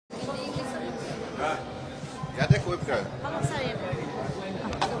ইয়াতে কৈ পেলাই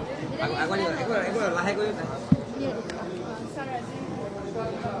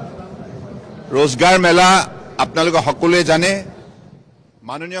रोजगार मेला आपनालोके सकलोए जाने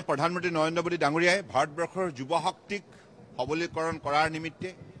माननीय प्रधानमंत्री नरेंद्र मोदी डांगरियाय भारतवर्षर युवा शक्तिक सबलीकरण करार निमित्ते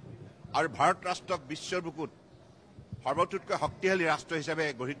और भारत राष्ट्रक विश्वर बुकुत सर्वतोतকৈ शक्तिशाली राष्ट्र हिसापे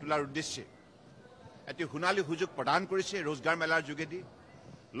गढ़ी तोलार उद्देश्य एटी सोणाली सुযোগ प्रदान करिছে रोजगार मेलार जोगेदी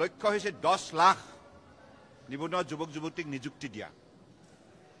लक्ष्य হৈছে 10 लाख निबनुवा युवक युवतीक नियुक्ति दिया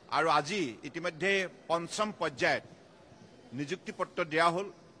और आज इतिमध्ये पंचम पर्यायत नियुक्ति पत्र दिया हल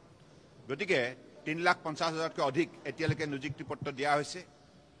गतिके 3,50,000 अधिक एतियाলৈকে नियुक्ति पत्र दिया হৈছে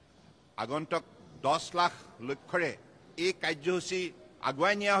आगंतुक 10 लाख लक्ष्यरे এই কাৰ্যসূচী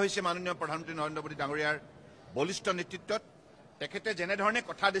আগুৱাই নিয়া হৈছে মাননীয় প্ৰধানমন্ত্ৰী নৰেন্দ্ৰ মোদী ডাঙৰীয়াৰ বলিষ্ঠ নেতৃত্বত তেখেতে যেনে ধৰণে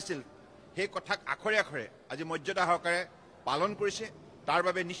কথা দিছিল সেই কথাক আখৰে আখৰে আজি মৰ্যাদা সহকাৰে পালন কৰিছে তাৰ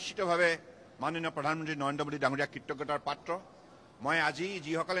বাবে নিশ্চিতভাৱে মাননীয় প্ৰধানমন্ত্ৰী নৰেন্দ্ৰ মোদী ডাঙৰীয়া কৃতজ্ঞতাৰ পাত্ৰ মই আজি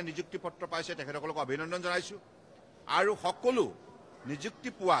যিসকলে নিযুক্তি পত্ৰ পাইছে তেখেতসকলক অভিনন্দন জনাইছো আৰু সকলো নিযুক্তি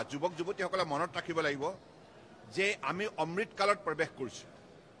পোৱা যুৱক যুৱতীসকলে মনত ৰাখিব লাগিব যে আমি অমৃত কালত প্ৰৱেশ কৰিছো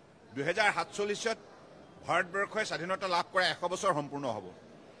 2047ত ভাৰতবৰ্ষই স্বাধীনতা লাভ কৰা 100 বছৰ সম্পূৰ্ণ হ'ব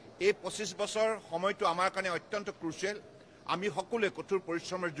এই 25 বছৰ সময়টো আমাৰ কাৰণে অত্যন্ত ক্ৰুচিয়েল আমি সকলোৱে কঠোৰ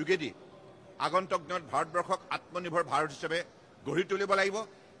পৰিশ্ৰমৰ যোগেদি আগন্তুক দিনত ভাৰতবৰ্ষক আত্মনিৰ্ভৰ ভাৰত হিচাপে গঢ়ি তুলিব লাগিব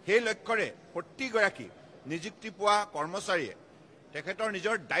সেই লক্ষ্যৰে প্ৰতিগৰাকী নিযুক্তি পোৱা কৰ্মচাৰীয়ে তেখেতৰ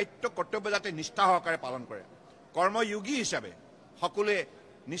নিজৰ দায়িত্ব কৰ্তব্য যাতে নিষ্ঠা সহকাৰে পালন কৰে কৰ্মযোগী হিচাপে সকলোৱে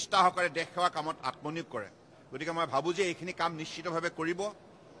নিষ্ঠা সহকাৰে দেশ সেৱা কামত আত্মনিয়োগ কৰে গতিকে মই ভাবো যে এইখিনি কাম নিশ্চিতভাৱে কৰিব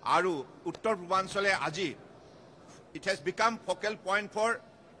আৰু উত্তৰ পূৰ্বাঞ্চলে আজি it has become focal point for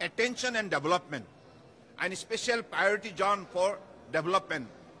attention and development and special priority zone for development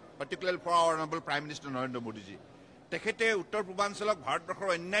particularly for our honorable prime minister Narendra Modi ji তেখেতে উত্তৰ পূৰ্বাঞ্চলক ভাৰতবৰ্ষৰ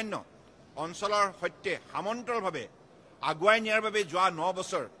অন্যান্য অঞ্চলৰ সৈতে সমান্তৰালভাৱে আগুৱাই নিয়াৰ বাবে যোৱা 9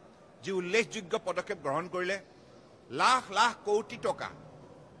 বছৰ যি উল্লেখযোগ্য পদক্ষেপ গ্ৰহণ কৰিলে লাখ লাখ কোটি টকা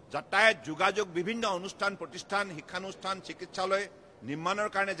যাতায়াত যোগাযোগ বিভিন্ন অনুষ্ঠান প্ৰতিষ্ঠান শিক্ষানুষ্ঠান চিকিৎসালয় নিৰ্মাণৰ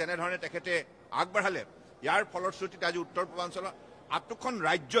কাৰণে যেনে ধৰণে তেখেতে আগবঢ়ালে ইয়াৰ ফলশ্ৰুতিত আজি উত্তৰ পূৰ্বাঞ্চলৰ আটুখন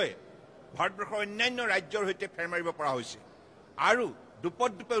ৰাজ্যই ভাৰতবৰ্ষৰ অন্যান্য ৰাজ্যৰ সৈতে ফেৰ মাৰিব পৰা হৈছে আৰু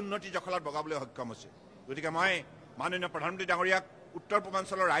দুপদ দুপে উন্নতি জখলাত বগাবলৈ সক্ষম হৈছে গতিকে মই মাননীয় প্ৰধানমন্ত্ৰী ডাঙৰীয়াক উত্তৰ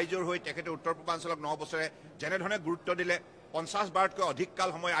পূৰ্বাঞ্চলৰ ৰাইজৰ হৈ তেখেতে উত্তৰ পূৰ্বাঞ্চলক 9 বছৰে যেনে ধৰণে গুৰুত্ব দিলে 50 বাৰতকৈ অধিক কাল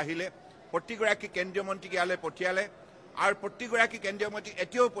সময় আহিলে প্ৰতিগৰাকী কেন্দ্ৰীয় মন্ত্ৰীক ইয়ালৈ পঠিয়ালে আৰু প্ৰতিগৰাকী কেন্দ্ৰীয় মন্ত্ৰী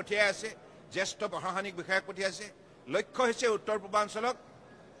এতিয়াও পঠিয়াই আছে জ্যেষ্ঠ প্ৰশাসনিক বিষয়াক পঠিয়াইছে লক্ষ্য হৈছে উত্তৰ পূৰ্বাঞ্চলক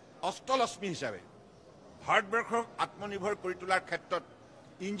অষ্টলক্ষ্মী হিচাপে ভাৰতবৰ্ষক আত্মনিৰ্ভৰ কৰি তোলাৰ ক্ষেত্ৰত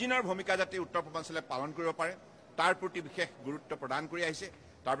ইঞ্জিনৰ ভূমিকা যাতে উত্তৰ পূৰ্বাঞ্চলে পালন কৰিব পাৰে তাৰ প্ৰতি বিশেষ গুৰুত্ব প্ৰদান কৰি আহিছে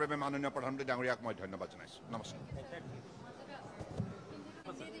তাৰ বাবে মাননীয় প্ৰধানমন্ত্ৰী ডাঙৰীয়াক মই ধন্যবাদ জনাইছো নমস্কাৰ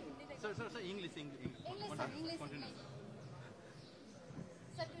Sir, English.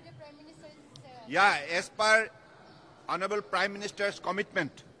 Sir, to the Prime Minister. Yeah, as per Honorable Prime Minister's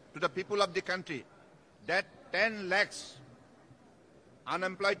commitment to the people of the country that 10 lakhs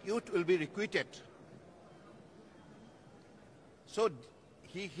unemployed youth will be recruited. So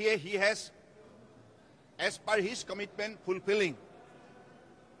he has, as per his commitment, fulfilling.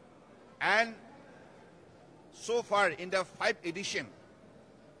 And so far in the 5th edition,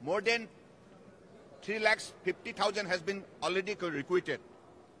 more than 3,50,000 has been already recruited.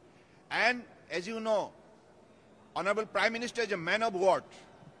 And as you know, Honorable Prime Minister is a man of word,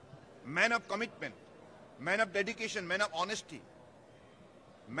 man of commitment, man of dedication, man of honesty,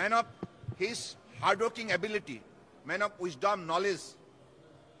 man of his hard-working ability, man of wisdom, knowledge.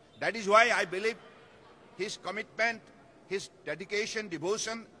 That is why I believe his commitment, his dedication,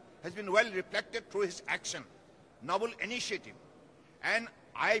 devotion has been well reflected through his action, noble initiative. And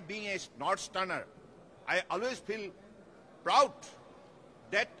I, being a North-Sterner, I always feel proud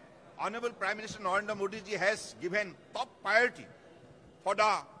that Honorable Prime Minister Narendra Modi ji has given top priority for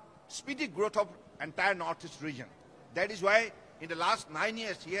the speedy growth of entire Northeast region. That is why in the last 9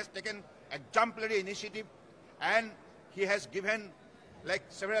 years he has taken exemplary initiative and he has given like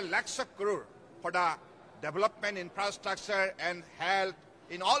several lakhs of crore for the development, infrastructure and health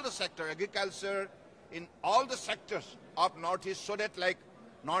in all the sector, agriculture, in all the sectors of Northeast so that like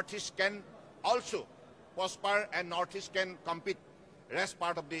Northeast can also prosper and Northeast can compete rest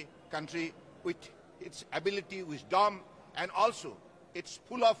part of the country with its ability, wisdom and also it's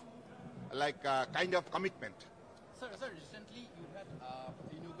full of like kind of commitment. Sir, recently you had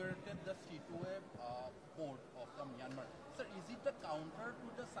inaugurated the Seaway port of the Myanmar. Sir, is it the counter to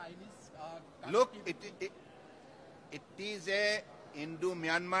the Chinese Look, it is a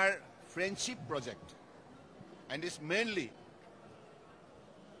Indo-Myanmar friendship project and it's mainly,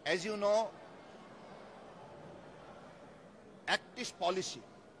 as you know, Act-East policy.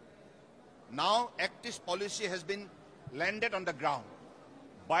 Now, Act-East policy has been landed on the ground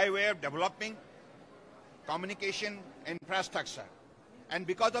by way of developing communication infrastructure. And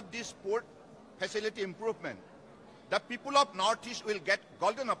because of this port facility improvement, the people of Northeast will get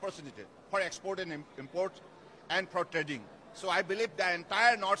golden opportunity for export and import and for trading. So I believe the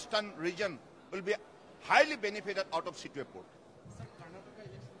entire Northeastern region will be highly benefited out of Situate Port.